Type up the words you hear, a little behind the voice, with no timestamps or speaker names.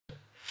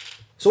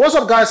So what's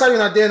up, guys? How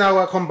you in day now?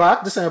 Welcome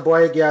back. This is my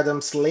boy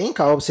Adam's Link.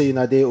 I hope you in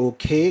a day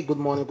okay. Good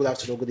morning, good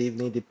afternoon, good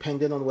evening,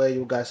 depending on where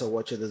you guys are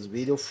watching this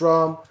video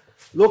from.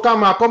 Local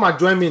man, come and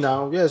join me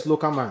now. Yes,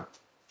 local man.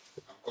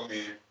 I'm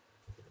coming.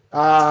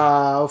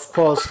 Of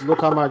course,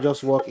 local man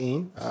just walk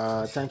in.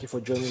 Thank you for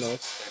joining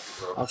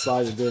us. After how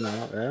you doing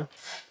now? Yeah?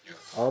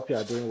 I hope you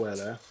are doing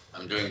well. Eh?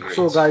 I'm doing great.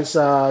 So guys,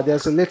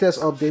 there's a latest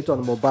update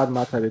on Mohbad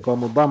matter because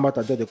Mohbad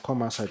matter just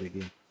come outside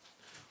again.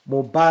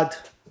 Mohbad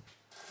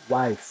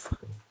wife,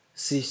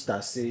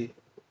 sister say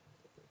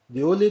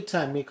the only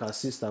time make her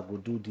sister go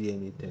do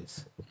DNA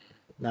test.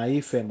 Now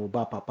if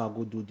Mohbad papa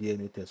go do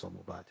DNA test on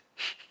Mohbad.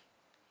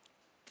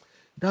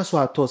 That's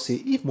why I thought say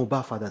if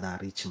Mohbad father na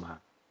rich man,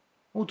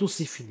 how to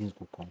see feelings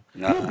go come?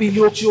 No be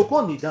your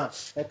children need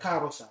that. A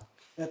carousel.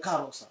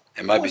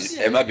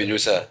 Emma be no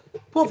sir.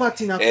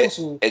 Poverty na cause.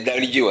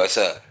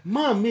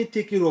 Man may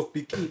take care of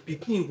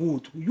Pikin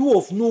wood. You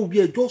of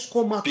nowhere just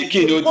come out.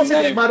 Pikin no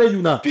deny marry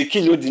you now.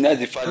 Pikin no deny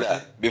the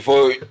father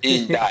before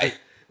he die.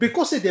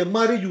 Because they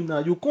marry you now,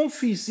 you can't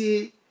feel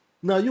say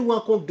now you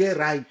want to get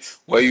right.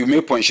 Well, you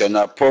may punch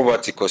now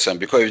poverty cause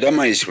because if that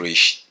man is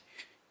rich,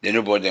 they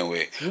no bother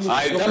way. If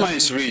that man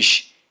is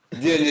rich,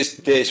 this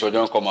test will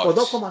don't come out.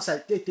 Don't come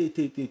outside.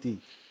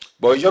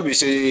 But you be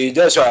say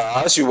that's why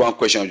I ask you one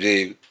question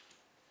today.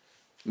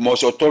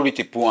 Must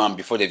authority put on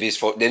before they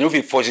force? They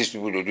don't force these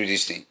people to do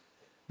this thing.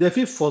 They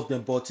feel force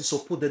them, but it's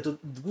supposed they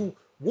do.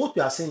 What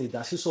we are saying is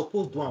that she's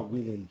supposed to do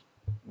willingly.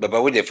 But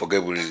what they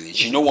forget willingly?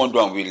 She no want to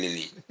do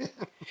willingly.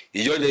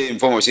 You just dey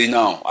inform us say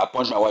now I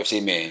punch my wife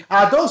say man.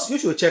 You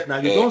should check now.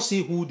 You don't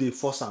see who they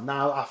force her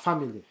now. Our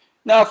family.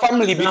 Now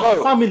family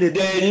because family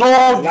they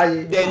know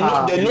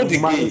the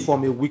game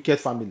from a wicked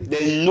family.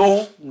 They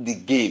know the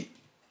game.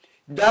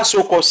 That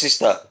so-called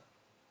sister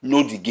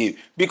know the game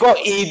because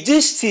if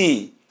this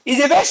thing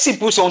is a very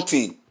simple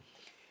something.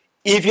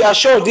 If you are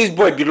sure this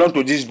boy belong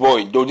to this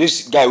boy, though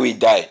this guy will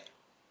die,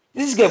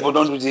 this guy will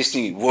don't do this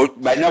thing.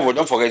 By now, we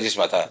don't forget this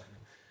matter.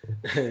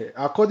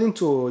 According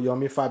to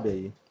Yomi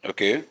Fabeyi,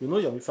 okay, you know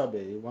Yomi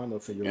Fabeyi, one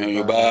of your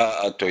Yoruba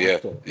actor, yeah.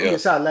 You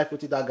say I like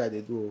what that guy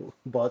they do,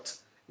 but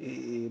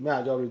may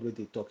I just read what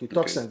they talk. He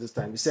talks since this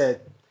time. He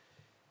said,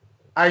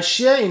 "I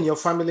share in your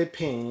family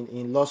pain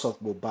in loss of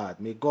Mohbad.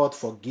 May God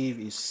forgive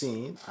his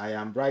sin. I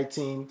am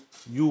writing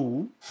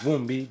you,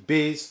 Wumbi,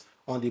 based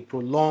on the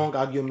prolonged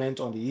argument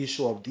on the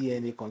issue of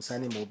DNA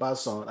concerning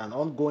Mohbad's son and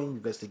ongoing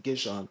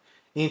investigation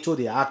into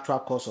the actual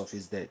cause of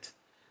his death.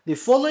 The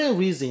following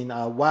reasons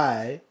are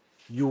why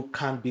you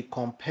can be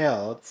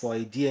compelled for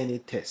a DNA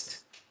test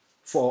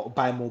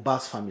by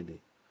Mohbad's family.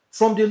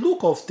 From the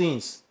look of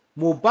things,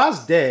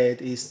 Mohbad's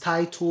death is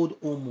titled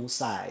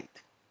homicide.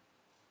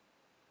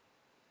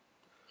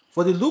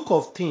 For the look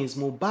of things,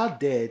 Mohbad's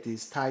death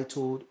is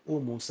titled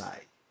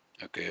homicide."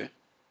 Okay.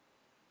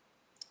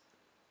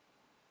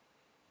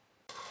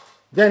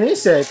 Then he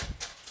said,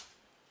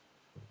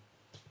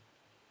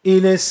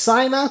 in a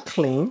final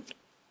claim,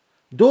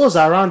 those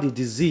around the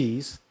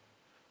disease,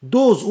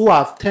 those who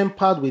have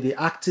tampered with the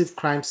active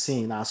crime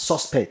scene are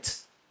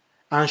suspects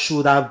and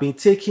should have been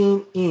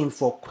taken in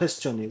for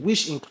questioning,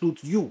 which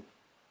includes you.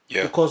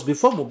 Yeah. Because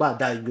before Mohbad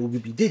died, you will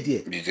be dead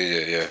there. Be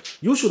dead, yeah.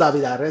 You should have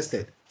been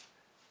arrested.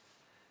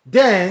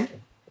 Then,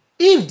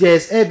 if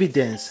there's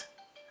evidence,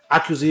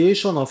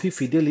 accusation of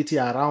infidelity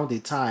around the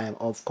time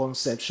of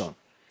conception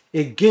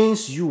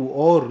against you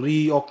or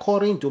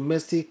reoccurring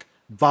domestic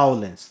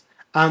violence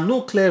and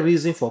no clear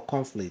reason for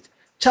conflict,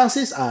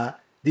 chances are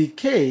the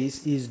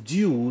case is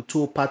due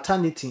to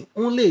paternity.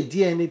 Only a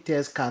DNA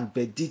test can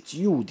verdict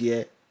you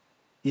there.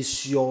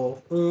 Is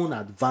your own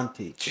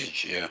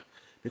advantage. Yeah.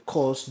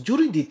 Because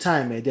during the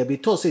time, they'll be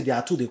told say they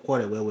are two the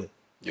quarrel well.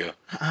 Yeah.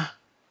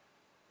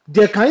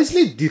 They can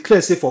easily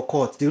declare say for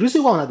court. The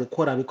reason why the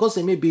quarrel because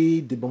they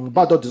maybe the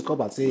Mohbad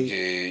discover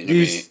say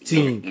this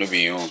thing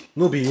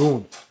no be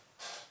own.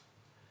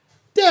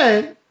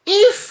 Then,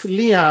 if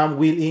Liam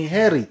will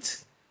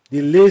inherit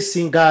the late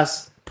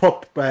singer's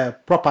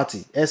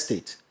property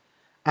estate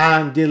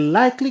and the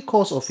likely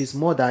cause of his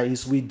murder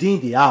is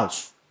within the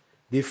house,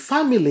 the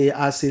family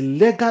as a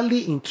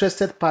legally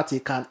interested party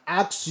can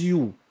ask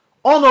you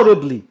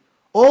honorably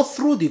or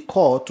through the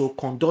court to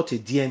conduct a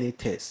DNA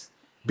test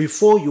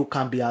before you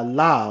can be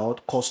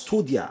allowed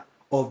custodian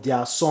of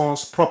their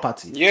son's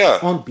property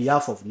on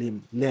behalf of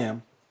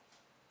Liam.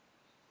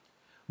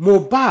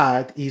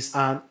 Mohbad is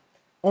an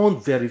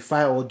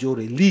unverified audio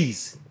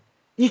release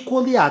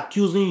equally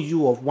accusing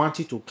you of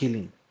wanting to kill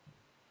him.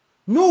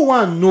 No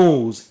one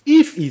knows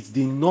if it's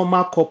the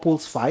normal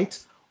couples fight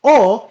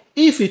or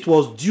if it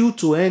was due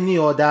to any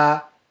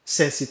other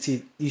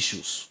sensitive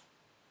issues.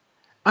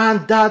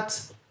 And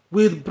that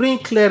will bring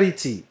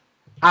clarity,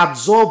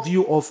 absolve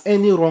you of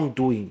any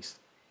wrongdoings,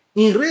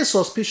 erase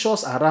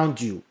suspicions around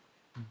you,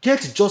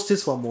 get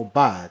justice for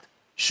Mohbad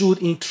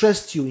should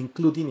interest you,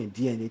 including a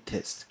DNA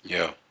test.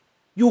 Yeah.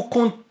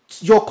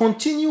 Your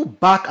continue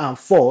back and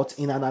forth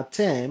in an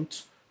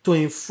attempt to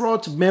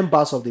infraud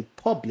members of the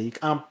public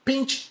and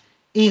pinch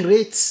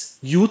irate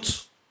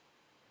youth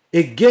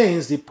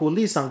against the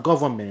police and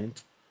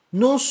government,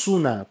 no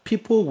sooner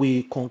people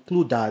will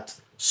conclude that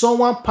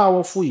Someone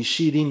powerful is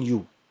shielding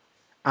you,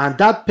 and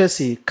that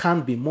person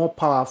can't be more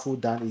powerful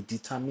than a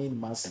determined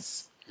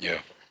masses. Yeah.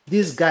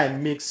 This guy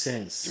makes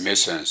sense. It makes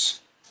sense.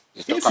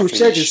 If you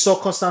check the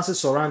circumstances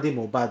surrounding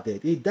Mohbad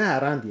death, he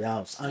died around the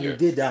house, and you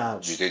did the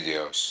house. You did the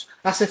house.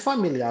 As a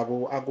family, I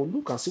go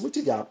look and see what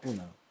did happen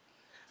now.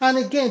 And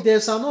again,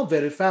 there's an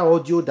unverified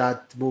audio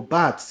that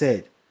Mohbad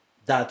said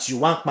that you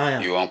want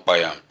Payam. You want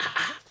Payam.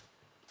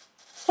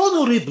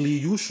 Honorably,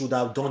 you should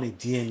have done a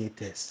DNA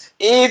test.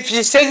 If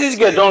you say this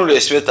girl don't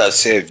respect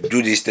herself,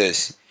 do this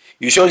test.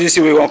 You sure this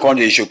way won't come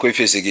the Shoko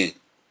face again?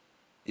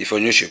 If you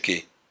know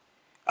Shoke.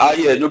 Ah,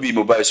 yeah, no be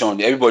mobile son.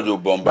 Everybody will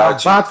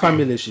bombard. Bad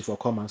family, she for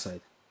come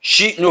outside.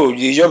 She no,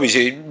 the job is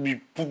the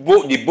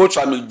both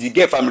family, the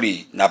girl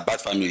family, na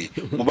bad family.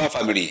 Mobile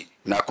family,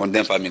 na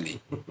condemned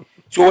family.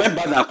 So when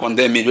bad and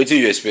condemn me, what do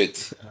you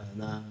expect?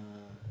 Na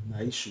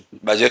issue.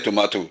 Budget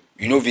tomato.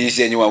 You know, if you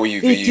see anyone when you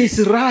it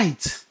is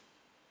right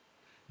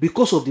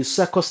because of the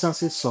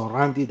circumstances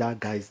surrounding that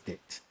guy's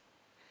death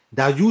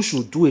that you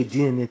should do a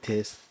DNA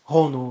test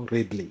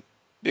honorably.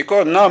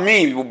 Because now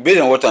me, based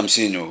on what I'm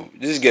seeing, no,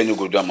 this girl no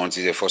go do am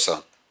until they force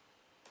her.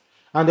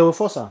 And they will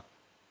force her.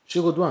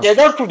 She go do am. They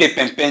don't do the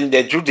pen.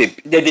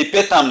 They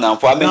pay time now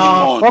for how many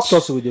months?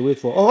 Autopsy will they wait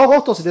for?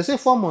 Autopsy they say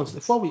 4 months,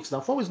 4 weeks now.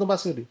 4 weeks nobody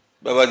say.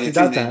 But the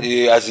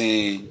thing, as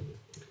in,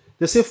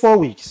 they say 4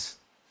 weeks.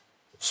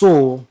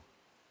 So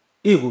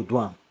he go do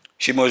am.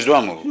 She must do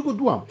am. You go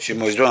do am. She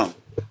must do am.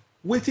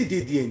 Wait till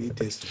they DNA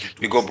test.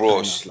 Because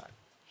bros,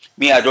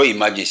 me I don't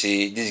imagine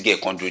say this girl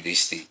can't do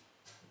this thing.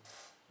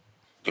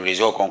 The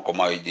result can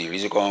come out. The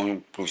result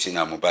can prove say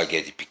na Mohbad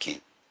get the pikin.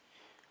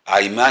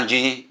 I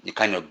imagine the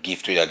kind of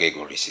gift that girl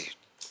go receive.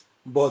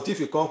 But if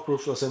you can't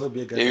prove so, say no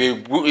be a girl.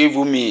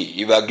 Even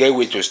me, if I get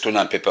way to stone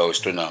and paper or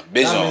stone am,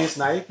 based that on means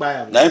na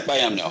buy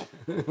am now.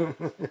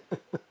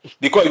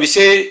 Because if you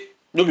say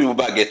no be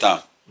Mohbad get am,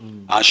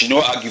 and she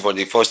no argue for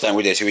the first time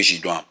when they say what she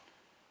do am.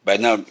 But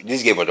now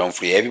this girl for don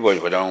free, everybody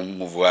for don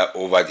move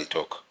over the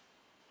talk.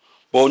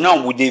 But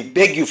now would they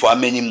beg you for how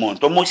many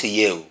months? Almost a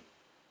year.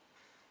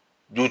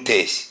 Do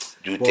test.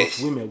 But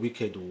test. Women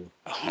wicked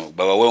But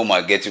where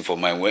woman get you for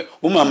mind?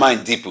 Woman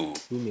mind deep.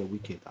 Women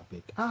wicked, I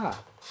beg.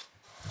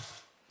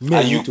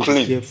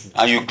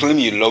 And you claim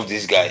you love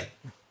this guy.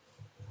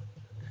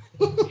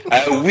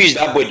 I wish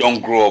that boy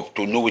don't grow up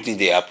to know what thing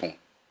they happen.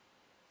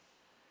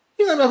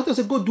 Yeah, I have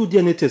to go do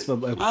DNA test.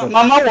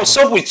 Mama, what's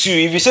up with you?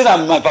 If you say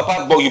that my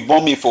papa boy you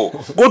born me for,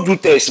 go do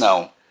test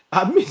now.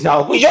 I mean,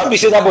 now you just be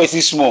say that boy is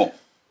still small.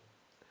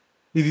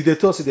 If they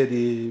talk that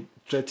they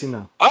threaten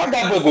now. How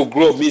that boy go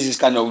grow up means this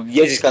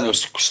kind of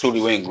story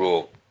when he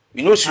grow up.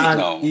 You know sweet and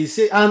now. He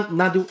say, and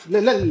now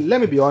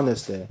let me be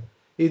honest there.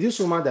 It's this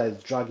woman that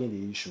is dragging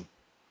the issue.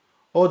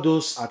 All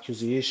those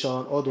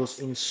accusations, all those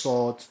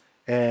insults,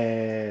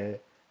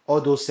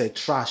 all those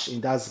trash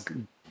in that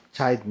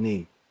child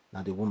name.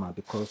 Now the woman,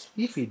 because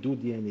if you do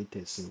DNA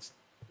tests,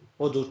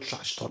 all those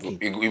trash talking.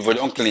 If we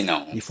don't clean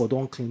now. If we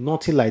don't clean,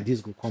 nothing like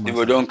this will come. If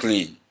we don't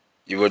clean,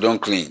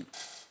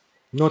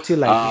 nothing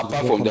like this.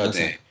 Apart from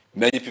that,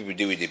 many people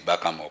do with the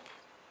back them up.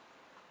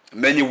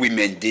 Many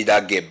women did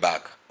that get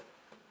back.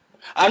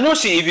 I know.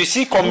 See, if you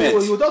see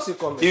comments, you don't see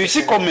comments. If you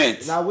see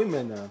comments, now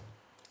women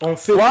on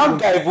Facebook. One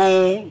guy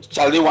even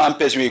challenge one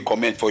person will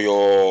comment for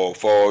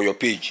your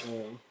page.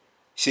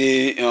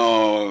 Say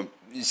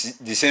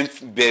the same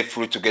bear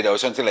fruit together or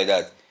something like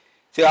that.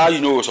 Say how you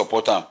know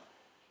support them.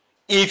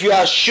 If you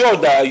are sure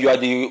that you are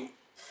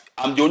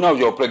I'm the owner of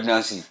your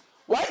pregnancy,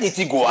 why did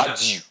he go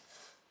at you?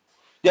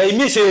 Yeah, it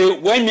means say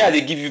when me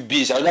they give you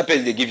beans, another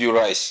person they give you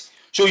rice.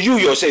 So you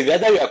yourself,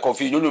 either you are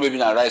confused, you don't know maybe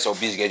na rice or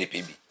beans get the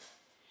baby.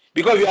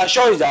 Because you are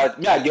sure that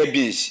me I get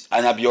beans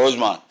and I be your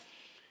husband,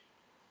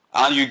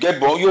 and you get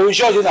born, you're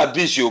sure that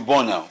beans you're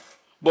born now.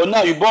 But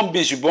now you born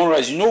beans, you born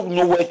rice, you don't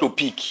know where to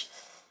pick.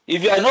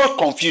 If you are not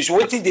confused,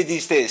 what did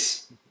this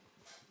test?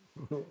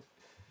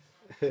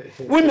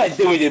 Women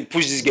they will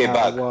push this guy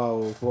back.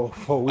 Wow,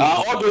 for women.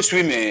 All those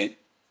women,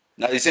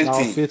 now the same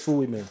thing. Faithful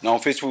women. Now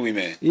faithful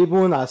women.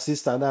 Even her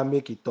sister now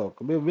make it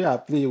talk. Maybe I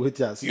play with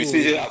her sister. You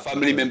see, a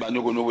family member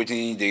no go know what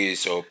they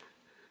is up.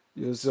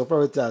 You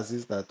support with her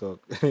sister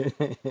talk.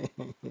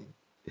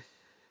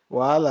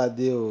 Wahala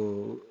dey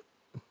o.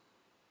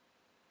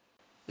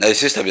 Now the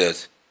sister be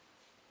that.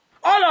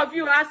 All of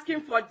you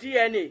asking for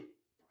DNA.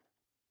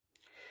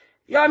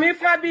 Yomi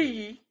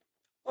Fabiyi,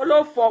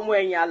 Olofomu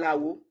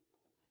Enyalawo.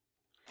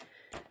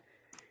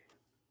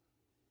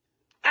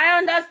 I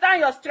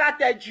understand your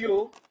strategy.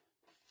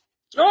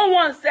 No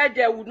one said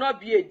there would not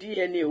be a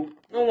DNA.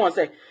 No one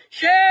said.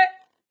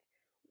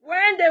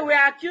 When they were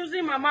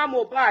accusing Mama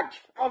Mohbad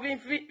of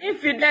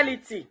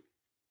infidelity,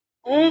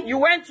 you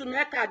went to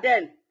Mecca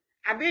then.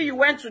 Abi you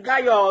went to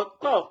that your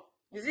tour.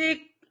 Is it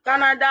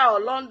Canada or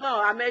London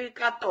or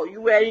America tour?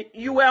 You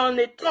were on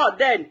a tour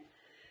then.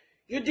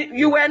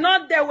 You were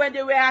not there when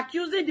they were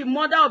accusing the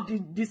mother of the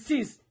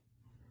deceased.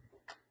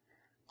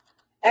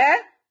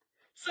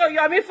 So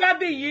Yomi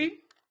Fabiyi,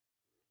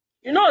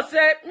 you know,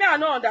 say, me I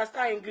don't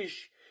understand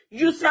English.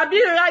 You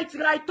sabi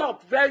write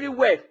up very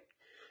well.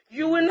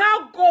 You will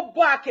now go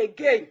back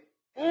again.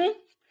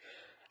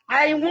 I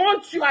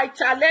I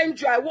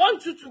challenge you, I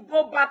want you to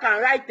go back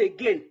and write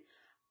again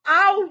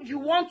how you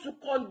want to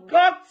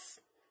conduct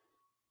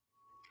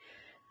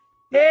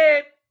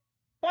a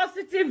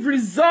positive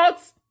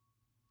result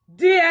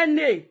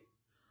DNA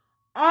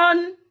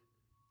on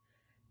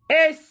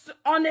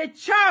a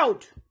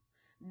child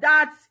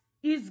that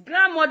his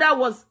grandmother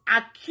was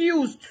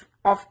accused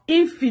of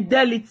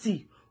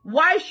infidelity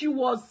while she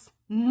was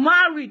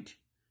married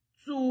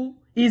to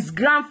his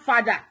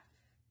grandfather.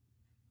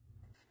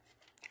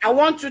 I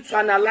want you to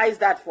analyze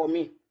that for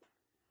me.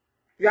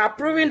 You are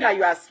proving that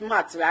you are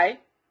smart, right?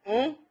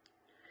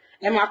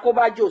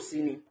 Emakoba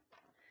Josini.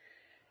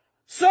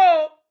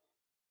 So,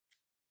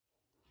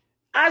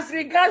 as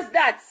regards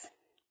that,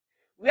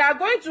 we are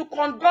going to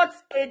conduct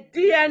a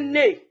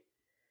DNA.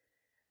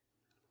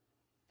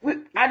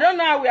 I don't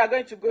know how we are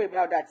going to go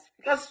about that.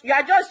 Because you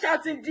are just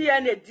shouting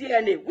DNA,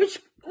 DNA.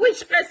 Which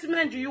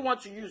specimen do you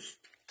want to use?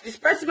 The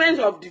specimen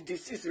of the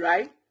deceased,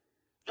 right?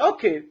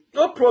 Okay,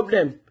 no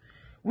problem.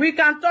 We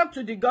can talk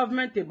to the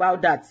government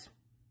about that.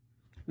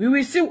 We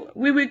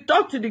will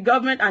talk to the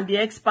government and the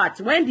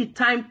experts when the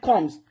time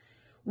comes.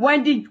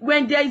 When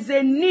there is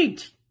a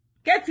need,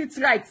 get it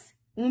right.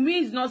 Umi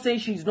is not saying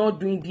she's not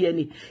doing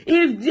DNA.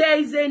 If there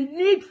is a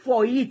need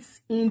for it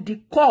in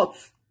the court,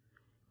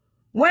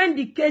 when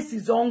the case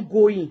is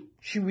ongoing,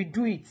 she will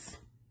do it.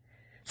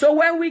 So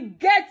when we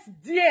get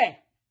there,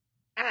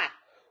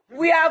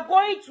 we are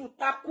going to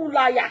tackle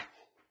liar.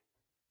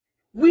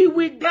 We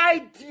will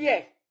die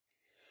there.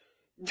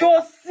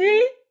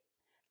 Josie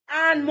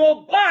and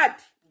Mohbad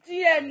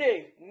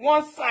DNA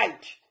one side.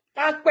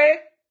 Tankpe.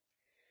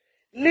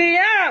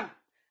 Liam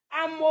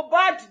and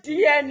Mohbad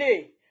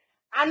DNA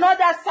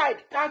another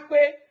side.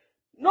 Tankpe.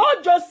 No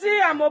Josie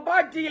and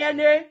Mohbad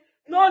DNA.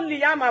 No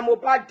Liam and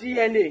Mohbad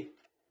DNA.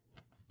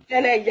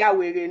 Tele ya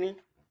were ni.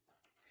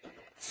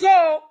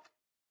 So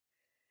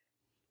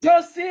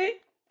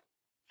Josie,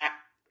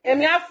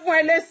 èmi á fún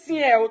ẹ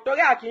lésìn ẹ o torí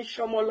a kì í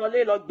ṣọmọ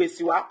lọlé lọ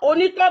gbèsè wa.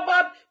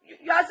 Onítọ́ba,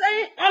 you are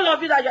saying, all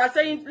of you that you are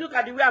saying, look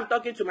at the way I'm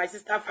talking to my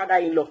sister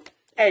father-in-law.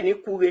 Ẹni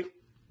kúre.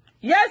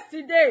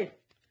 Yesterday,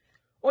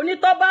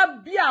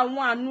 Onítọ́ba bí àwọn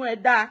àánú ẹ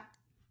dá.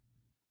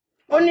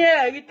 Ó ní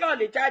ẹ̀rí tí ò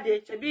lè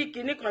jáde, ṣebí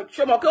kìíní kan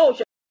ṣọmọ kí ó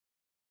ṣe.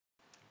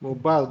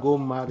 Mohbad go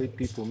marry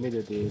people,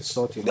 maybe they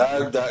insult him.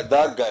 That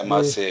guy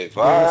myself.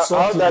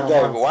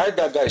 Why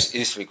that guy is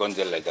easily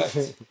content like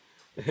that?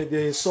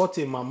 They insult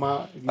him,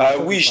 mama. I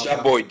wish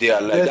that boy they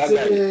alive.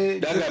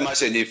 That guy must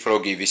say need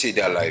frog if he say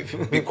they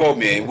alive. Because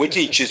man, what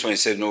he choose when he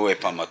said no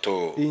weapon at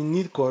all. He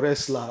need correct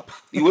slap.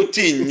 What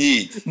he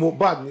need?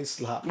 Mohbad need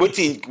slap. What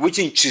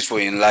he choose for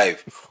in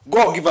life?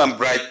 God give him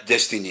bright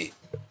destiny.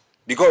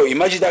 Because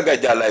imagine that guy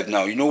they alive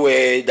now. You know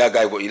where that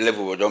guy got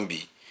 11 will don't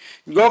be.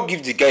 God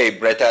give the guy a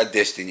brighter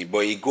destiny,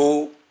 but he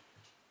go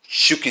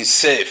shook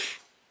himself.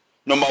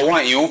 Number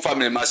one, his own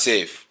family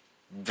myself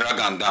drag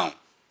him down.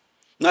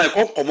 Now he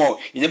can't come out.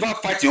 He never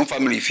fight his own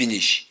family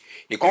finish.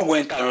 He can't go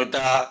enter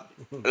another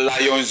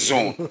lion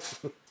zone.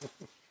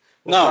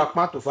 Now, from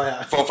part to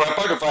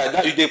fire.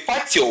 Now you dey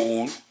fight your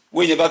own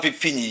when you never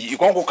finish. You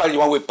can't go carry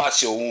one way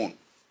past your own.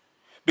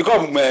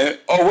 Because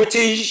what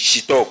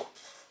she talk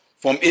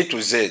from A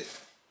to Z,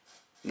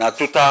 na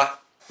total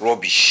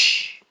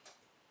rubbish.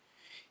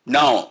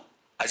 Now,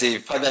 as a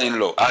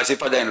father-in-law,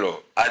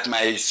 as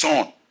my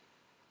son,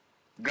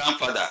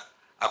 grandfather,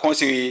 I can't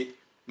say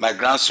my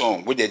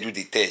grandson when they do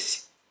the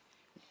test.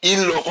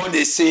 In-law, when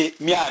they say,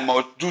 me, I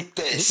must do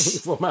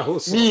test. For my whole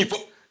son. Me,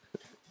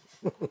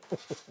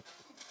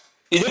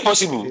 is it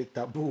possible? It's a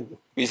taboo.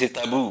 It's a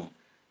taboo.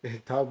 A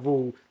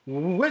taboo.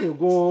 When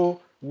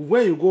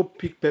you go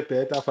pick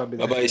pepper, that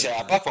family. But it's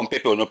apart from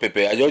pepper or no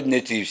pepper, I just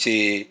need to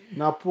say.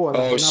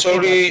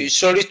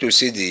 Sorry to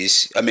say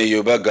this. I'm a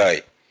Yoruba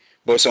guy.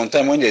 But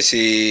sometimes when they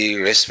say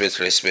respect,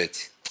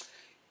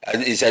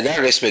 it's that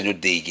respect no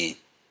day again.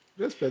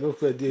 Respect no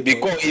fair day.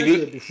 Because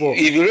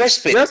if you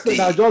respect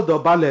na just the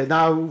ballet.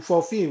 Now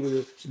for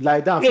film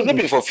like that. No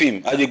be for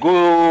film. I dey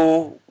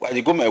go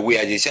my way.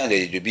 I dey say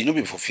that it be no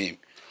be for film.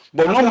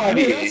 But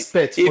normally,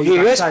 if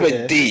you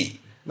respect day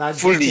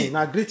fully,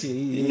 no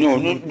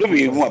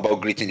be even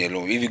about greeting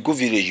alone. If you go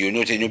village, you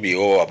know no be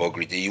all about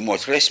greeting. You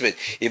must respect.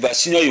 If I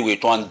senior you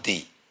wait one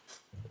day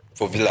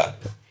for villa.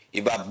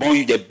 If I born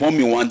you, they born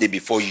me one day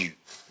before you.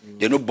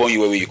 They don't born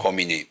you when you come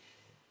in.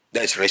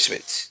 That's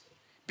respect.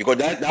 Because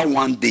that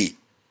one day,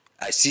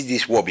 I see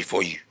this war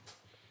before you.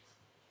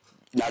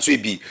 That's what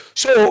it be.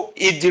 So,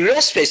 if the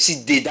respect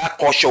see that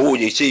culture,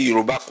 they say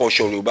Yoruba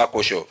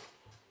culture.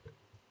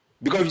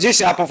 Because if this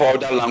happen for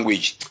other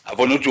language,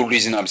 for no two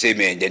reason, I'm saying,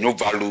 man, there's no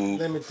value.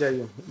 Let me tell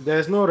you,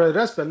 there's no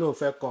respect, no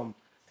fair come.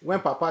 When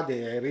Papa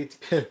they read,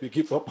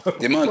 picky Papa.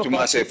 The man to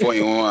myself for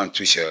you want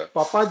to share.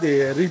 Papa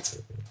they read.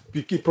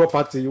 Picky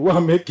property, you want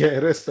to make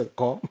a respect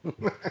come.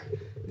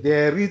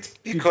 They read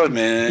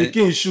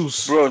picking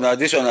shoes. Bro, now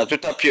this one, a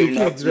total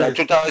pure,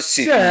 total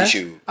sick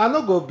issue. I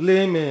not go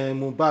blame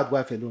Mohbad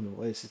wife alone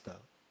or sister.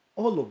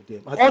 All of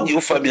them. All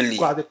your family.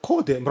 They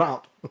call them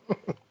round.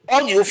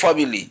 All your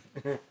family.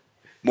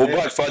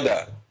 Mohbad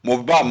father,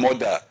 Mohbad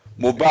mother,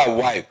 Mohbad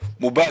wife,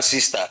 Mohbad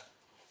sister.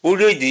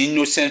 Only the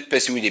innocent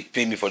person will they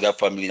pay me for that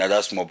family, now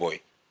that small boy.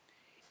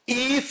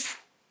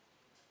 If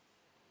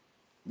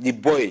the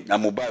boy na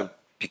Mohbad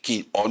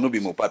pikin or no be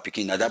Mohbad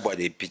pikin, na that boy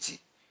they pity.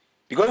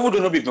 Because if you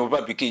don't know be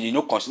Mohbad pikin, you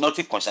know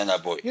nothing concern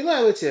that boy. You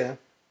know what here?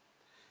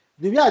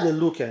 The way they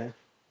look,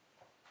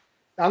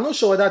 I'm not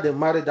sure whether they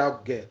married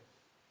that girl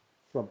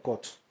from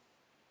court.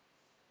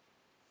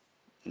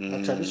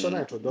 A traditional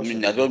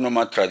introduction. I don't know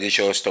my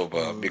traditional stuff,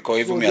 because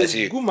even So me I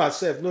say good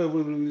myself, no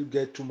even really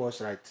get too much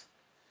right.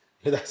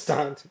 You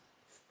understand?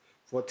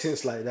 For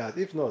things like that.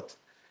 If not,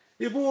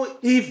 even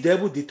if they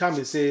would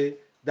determine say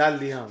that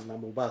Liam na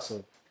Mohbad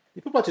son,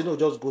 the property no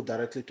just go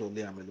directly to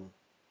Liam alone.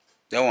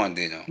 that one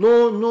day now.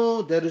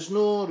 No, there is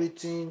no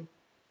written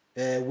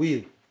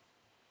will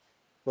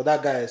for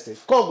that guy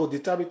estate. Court will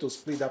determine to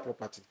split that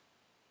property.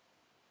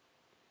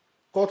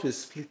 Court will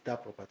split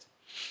that property.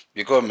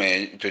 Because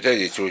man, to tell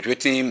you the truth,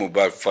 wetin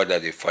Mohbad father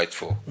they fight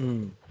for,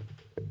 you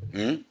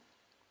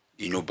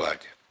know bad.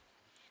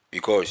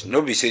 Because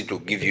nobody say to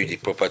give you the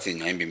property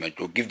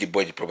to give the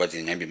boy the property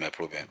in be my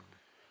problem.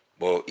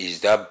 But is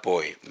that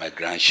boy my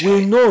grandchild?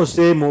 We know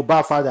say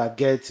Mohbad father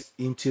get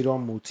interior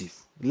motive.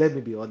 Let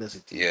me be honest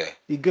with you. Yeah.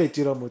 He get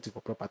interior motive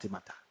for property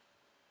matter.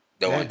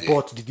 That one day.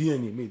 But the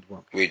DNA made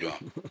one. Wait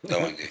one.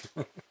 That one day.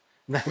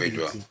 Wait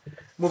one.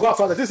 Mohbad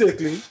father, this is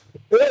clean.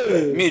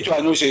 Hey. Me too,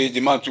 I know say the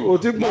man too. Oh,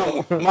 the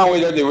man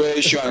whether they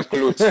wear shoe and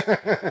clothes.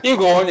 He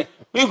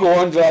go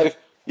on drive.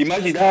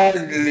 Imagine that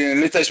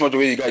latest motor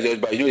wey you guys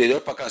just buy. You know they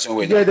just park am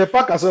somewhere. Yeah, they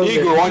park am somewhere. He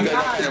go on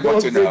that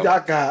motor now.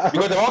 That car.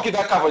 Because they won't keep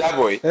that car for that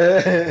boy.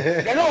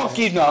 They don't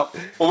keep now.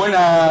 But when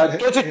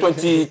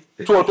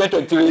 2022 or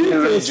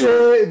 2023, if to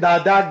say na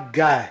that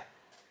guy,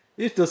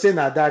 if to say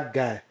na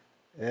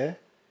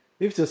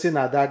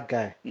that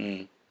guy,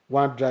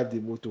 one drive the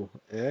motor,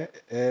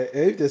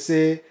 if to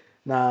say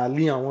na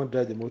Liam one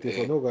drive the motor,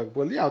 for no guy,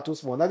 but Liam too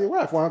small. Now the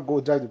wife want go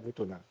drive the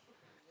motor now.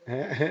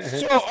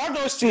 So all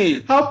those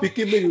things. How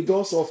pikin make you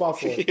don suffer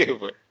for?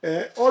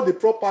 All the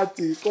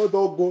property don't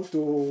go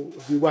to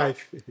the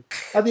wife.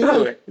 And the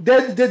wife,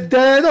 they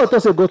don't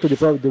also go to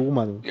the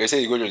woman. You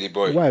say you go to the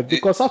boy. Why?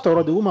 Because after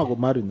all, the woman go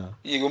marry now.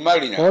 You go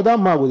marry now. Other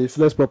man with the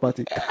flex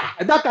property.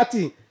 That kind of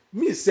thing.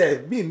 Me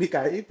say, make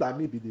if that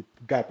me be the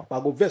guy,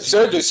 Papa go vex.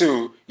 So to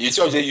say,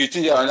 you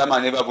think another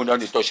man never put down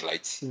the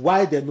torchlight.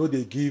 Why they know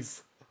they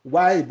give?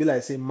 Why it be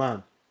like say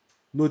man,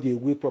 no they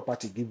will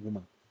property give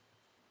woman?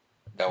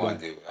 That one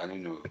day, I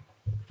don't know.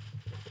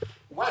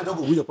 Why you don't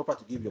go with your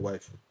property give your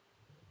wife?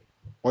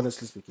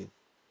 Honestly speaking,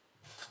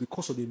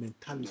 because of the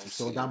mentality,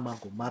 so that man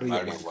go marry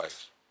your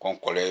wife. Come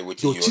collect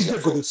with your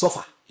children go to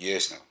suffer.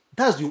 Yes, now.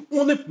 That's the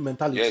only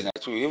mentality. Yes, now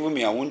true. Even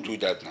me, I won't do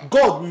that now.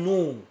 God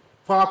know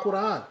for our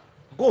Quran.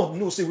 God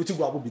knows say wetin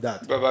go be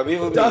that. But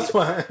even that's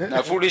why.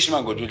 Now foolish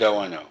man go do that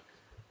one now.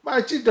 My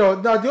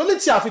children, now the only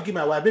thing I fit give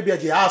my wife, maybe I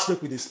just ask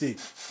make with the stay.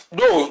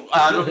 No,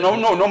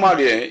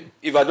 normally,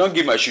 if I don't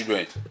give my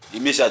children,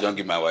 it means I don't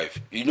give my wife.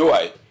 You know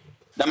why?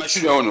 That my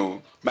children don't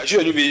know. My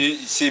children don't even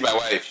see my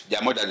wife, their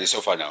mother, they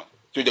suffer now.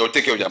 So they will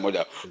take care of their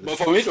mother. But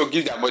for me to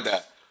give their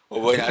mother,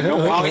 oh, I know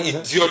one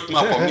idiot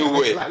man from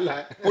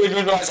nowhere. We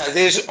don't know as I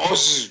say,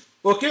 us.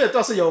 Okay, let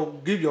us say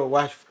you give your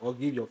wife or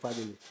give your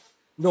family.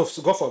 No,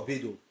 so God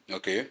forbid.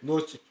 Okay. No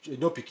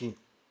picking.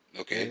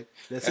 Okay.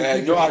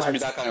 Don't ask me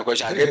that kind of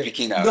question. I get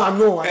picking now.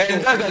 No.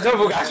 And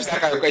don't ask me that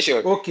kind of question.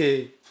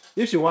 Okay.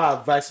 If you want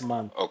advice,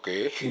 man.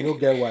 Okay. You no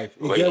get wife.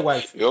 You get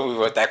wife. You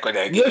want that kind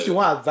of. If you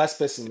want advice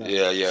person now.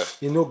 Yeah.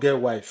 You no get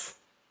wife.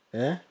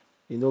 You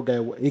no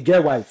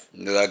get wife.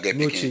 No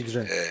get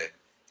children.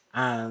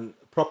 And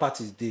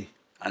properties there.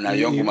 And a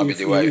young woman be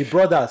the wife. His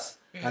brothers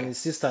and his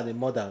sister and the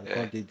mother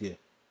can't be there.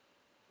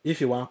 If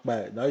you want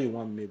buy, now you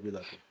want maybe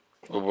like.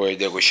 Oh boy,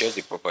 they will share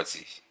the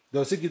property.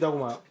 They'll say give that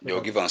woman.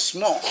 They'll give them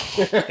small.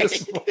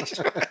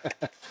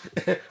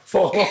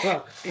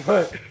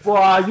 for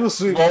our use.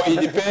 But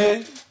it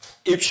depends.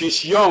 If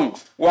she's young,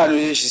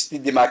 one she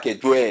still the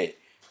market where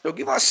they'll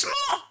give her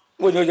small.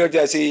 When you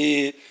just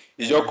say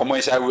it's your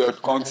commercial we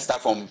can't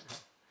start from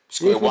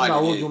square one.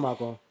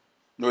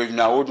 No, if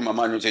now old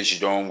mama knows say she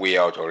don't weigh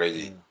out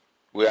already.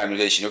 We are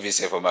know she don't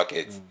sell for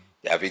market.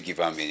 They have to give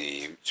her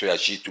money so that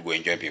she to go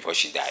enjoy before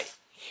she die.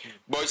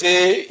 But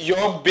say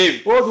young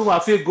babe. Old woman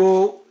feel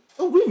go.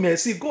 Women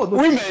see God.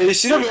 Women,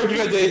 she don't be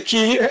the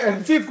key.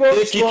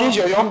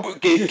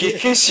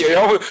 Kiss your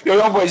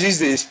young boys these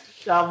days.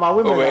 Women are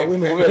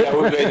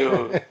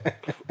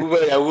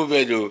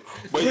women though.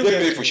 But you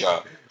pay for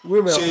sure.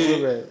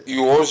 Women.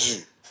 You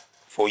also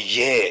for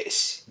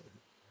years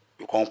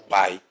you can't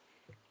buy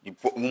the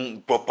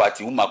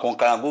property. Woman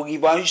can't go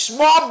give a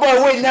small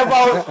boy. We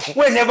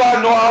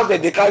never know how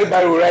they carry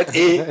by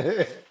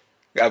right.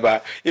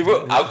 Gaba,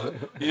 even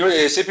you know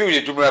they say people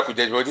they do miracle,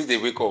 but they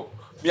wake up.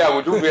 Me, I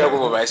will do miracle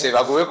for myself.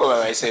 I will wake up by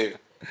myself.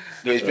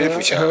 No, it's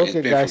painful, Sha.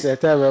 Okay, guys,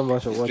 thank you very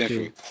much for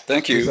watching.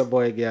 Thank you. This is a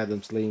boy,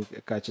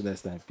 Adamslink. Catch you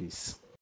next time. Peace.